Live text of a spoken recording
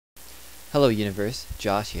Hello universe,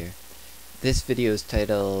 Josh here. This video is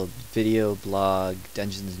titled VBlog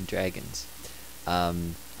Dungeons and Dragons.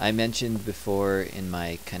 I mentioned before in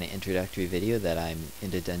my kind of introductory video that I'm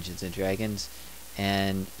into Dungeons and Dragons,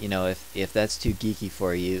 and you know, if that's too geeky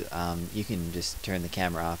for you, you can just turn the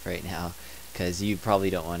camera off right now, because you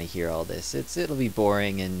probably don't want to hear all this. It'll be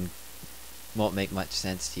boring and won't make much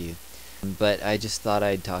sense to you. But I just thought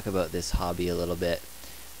I'd talk about this hobby a little bit.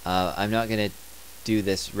 I'm not going to do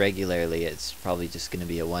this regularly. It's probably just going to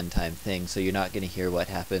be a one-time thing, so you're not going to hear what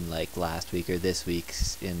happened like last week or this week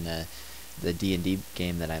in the D&D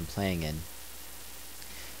game that I'm playing in.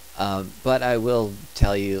 But I will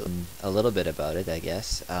tell you a little bit about it, I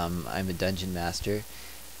guess. I'm a dungeon master.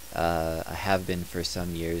 I have been for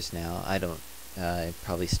some years now. I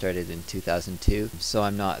probably started in 2002, so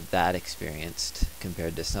I'm not that experienced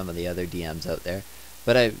compared to some of the other DMs out there.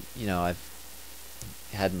 But I've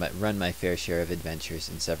run my fair share of adventures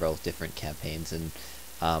in several different campaigns, and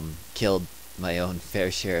killed my own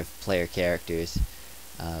fair share of player characters,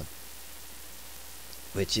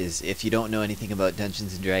 which is, if you don't know anything about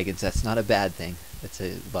Dungeons and Dragons, that's not a bad thing. That's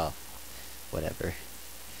well, whatever.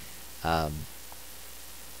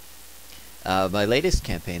 My latest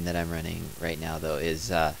campaign that I'm running right now, though,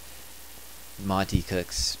 is Monte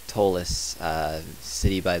Cook's Ptolus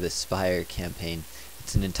City by the Spire campaign.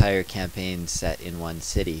 It's an entire campaign set in one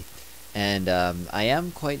city, and I am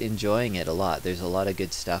quite enjoying it a lot. There's a lot of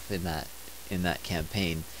good stuff in that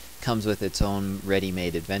campaign. Comes with its own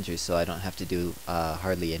ready-made adventures, so I don't have to do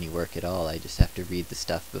hardly any work at all. I just have to read the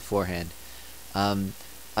stuff beforehand.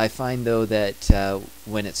 I find, though, that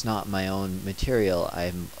when it's not my own material,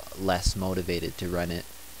 I'm less motivated to run it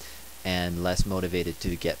and less motivated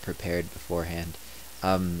to get prepared beforehand.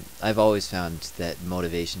 I've always found that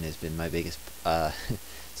motivation has been my biggest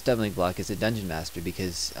stumbling block as a dungeon master,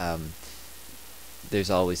 because there's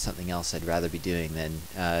always something else I'd rather be doing than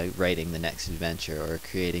writing the next adventure or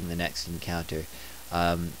creating the next encounter.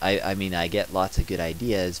 I mean, I get lots of good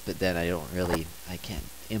ideas, but then I can't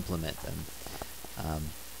implement them.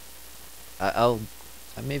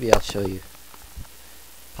 Maybe I'll show you.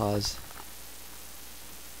 Pause.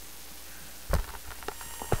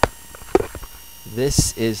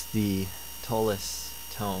 This is the Ptolus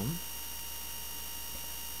tome.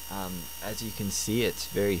 As you can see, it's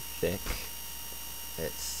very thick.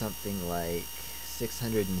 It's something like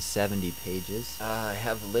 670 pages. I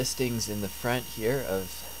have listings in the front here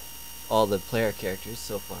of all the player characters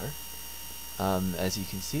so far. As you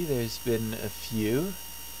can see, there's been a few.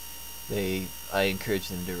 I encourage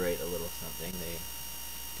them to write a little something. They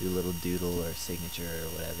do a little doodle or signature or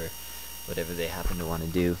whatever they happen to want to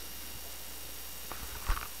do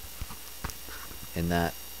in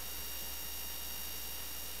that.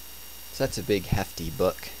 So that's a big hefty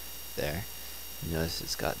book there. You notice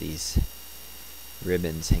it's got these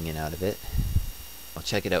ribbons hanging out of it. Well,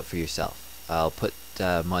 check it out for yourself. I'll put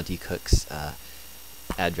Monte Cook's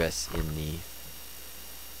address in the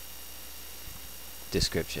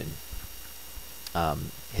description,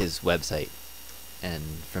 his website, and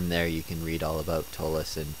from there you can read all about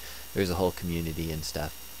Ptolus, and there's a whole community and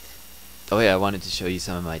stuff. Oh yeah, I wanted to show you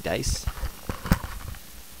some of my dice,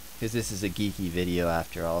 because this is a geeky video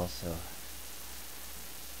after all, so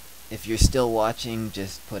if you're still watching,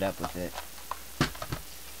 just put up with it.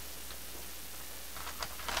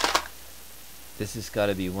 This has got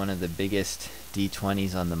to be one of the biggest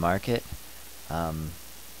D20s on the market.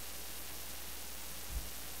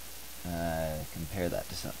 Compare that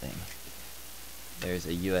to something. There's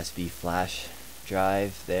a USB flash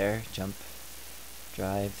drive there, jump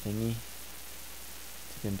drive thingy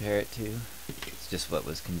to compare it to. It's just what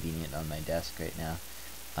was convenient on my desk right now.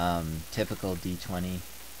 Typical D20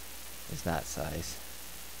 is that size.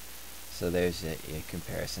 So there's a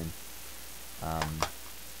comparison.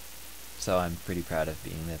 So I'm pretty proud of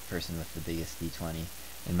being the person with the biggest D20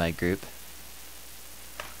 in my group.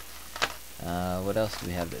 What else do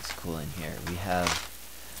we have that's cool in here? We have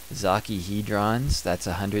Zakihedrons. That's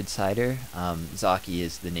a 100-sider. Zaki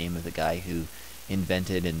is the name of the guy who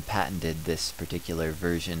invented and patented this particular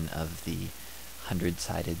version of the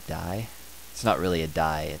 100-sided die. It's not really a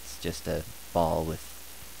die, it's just a ball with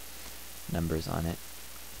numbers on it.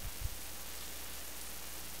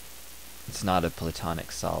 It's not a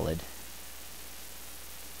platonic solid.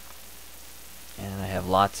 And I have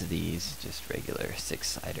lots of these, just regular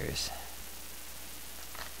 6-siders.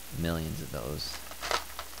 Millions of those.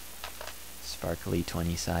 Sparkly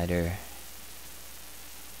 20-sider.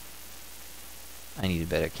 I need a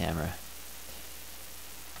better camera.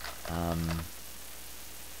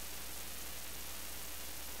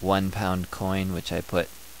 1 pound coin, which I put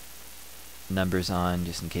numbers on,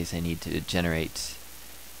 just in case I need to generate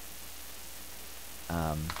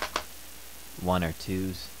 1 or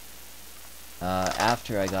 2s.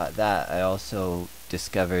 After I got that, I also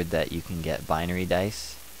discovered that you can get binary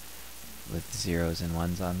dice with 0s and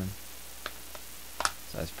 1s on them.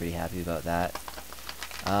 So I was pretty happy about that.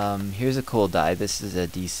 Here's a cool die. This is a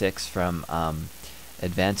D6 from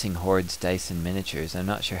Advancing Hordes Dice and Miniatures. I'm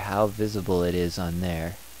not sure how visible it is on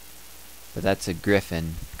there, but that's a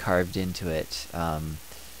griffin carved into it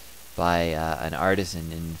by an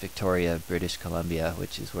artisan in Victoria, British Columbia,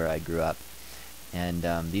 which is where I grew up. And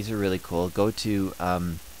these are really cool. Go to,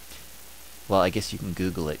 well, I guess you can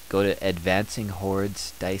Google it. Go to Advancing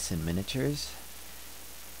Hordes Dice and Miniatures,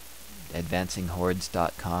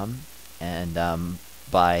 advancinghordes.com, and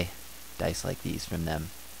buy dice like these from them,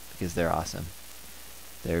 because they're awesome.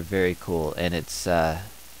 They're very cool, and it's, yeah,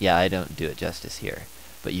 I don't do it justice here,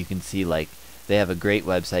 but you can see, like, they have a great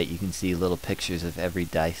website. You can see little pictures of every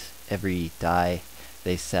die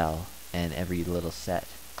they sell, and every little set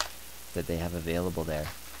that they have available there.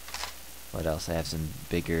 What else? I have some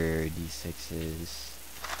bigger D6s.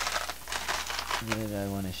 What did I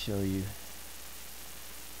want to show you?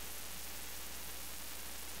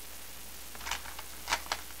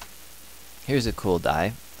 Here's a cool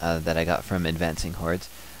die that I got from Advancing Hordes.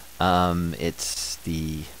 It's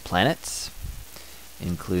the planets,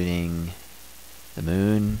 including the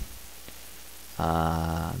moon,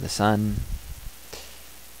 the sun,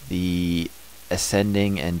 the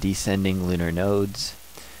ascending and descending lunar nodes.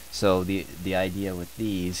 So the idea with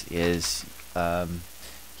these is,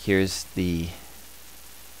 here's the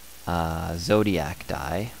zodiac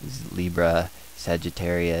die: Libra,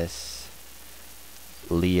 Sagittarius,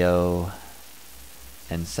 Leo,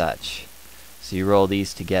 and such. So you roll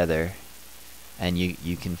these together, and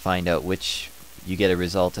you can find out which, you get a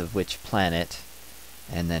result of which planet,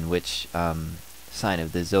 and then which sign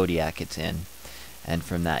of the zodiac it's in, and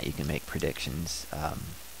from that you can make predictions.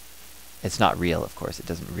 It's not real, of course. It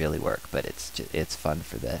doesn't really work, but it's fun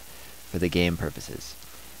for the game purposes.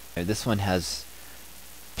 This one has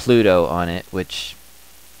Pluto on it, which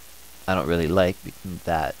I don't really like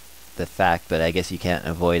the fact, but I guess you can't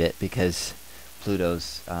avoid it because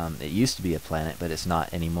Pluto's it used to be a planet, but it's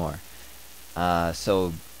not anymore.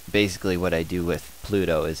 So basically, what I do with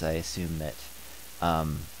Pluto is I assume that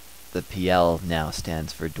the PL now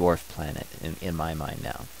stands for dwarf planet in my mind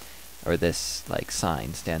now, or this like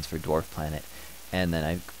sign stands for dwarf planet, and then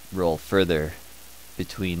I roll further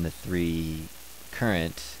between the 3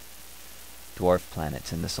 current dwarf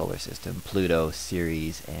planets in the solar system: Pluto,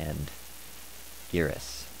 Ceres, and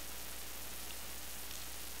Eris.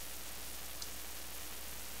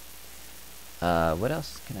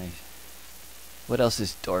 What else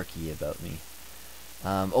is dorky about me?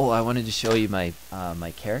 Oh, I wanted to show you my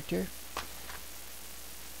my character.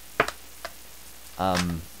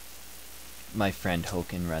 My friend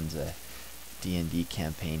Hoken runs a D&D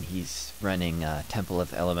campaign. He's running Temple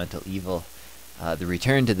of Elemental Evil, the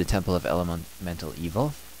Return to the Temple of Elemental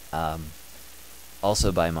Evil,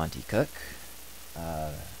 also by Monte Cook,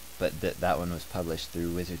 but that one was published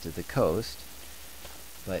through Wizards of the Coast.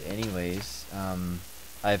 But anyways,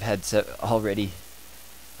 I've had already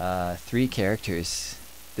 3 characters.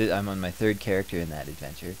 I'm on my 3rd character in that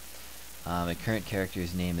adventure. My current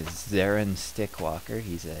character's name is Zarin Stickwalker.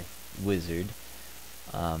 He's a wizard,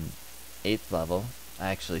 8th level. I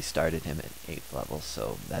actually started him at 8th level,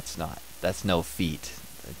 so that's no feat.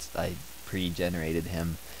 I pre-generated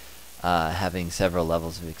him, having several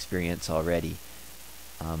levels of experience already,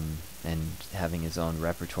 and having his own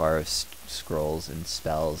repertoire of scrolls and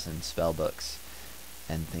spells and spell books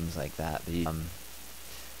and things like that. But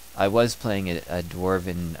I was playing a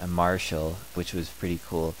dwarven marshal, which was pretty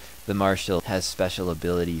cool. The marshal has special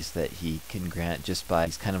abilities that he can grant just by,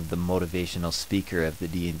 he's kind of the motivational speaker of the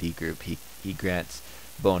D&D group. He grants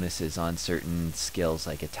bonuses on certain skills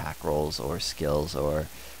like attack rolls or skills or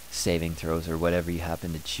saving throws or whatever you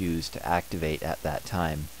happen to choose to activate at that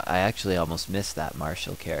time. I actually almost missed that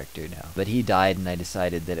marshal character now, but he died and I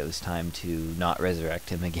decided that it was time to not resurrect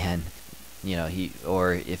him again. You know,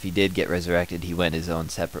 or if he did get resurrected, he went his own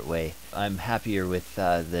separate way. I'm happier with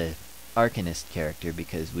the Arcanist character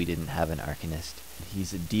because we didn't have an Arcanist.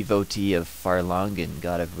 He's a devotee of Farlongen,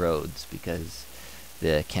 god of roads, because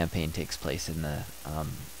the campaign takes place in the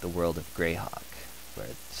world of Greyhawk, where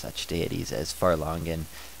such deities as Farlongen,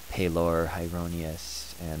 Pelor,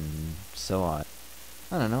 Hyronius, and so on.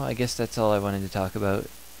 I don't know, I guess that's all I wanted to talk about.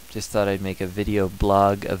 Just thought I'd make a video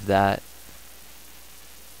blog of that.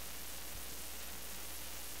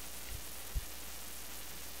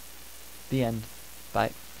 The end.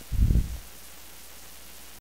 Bye.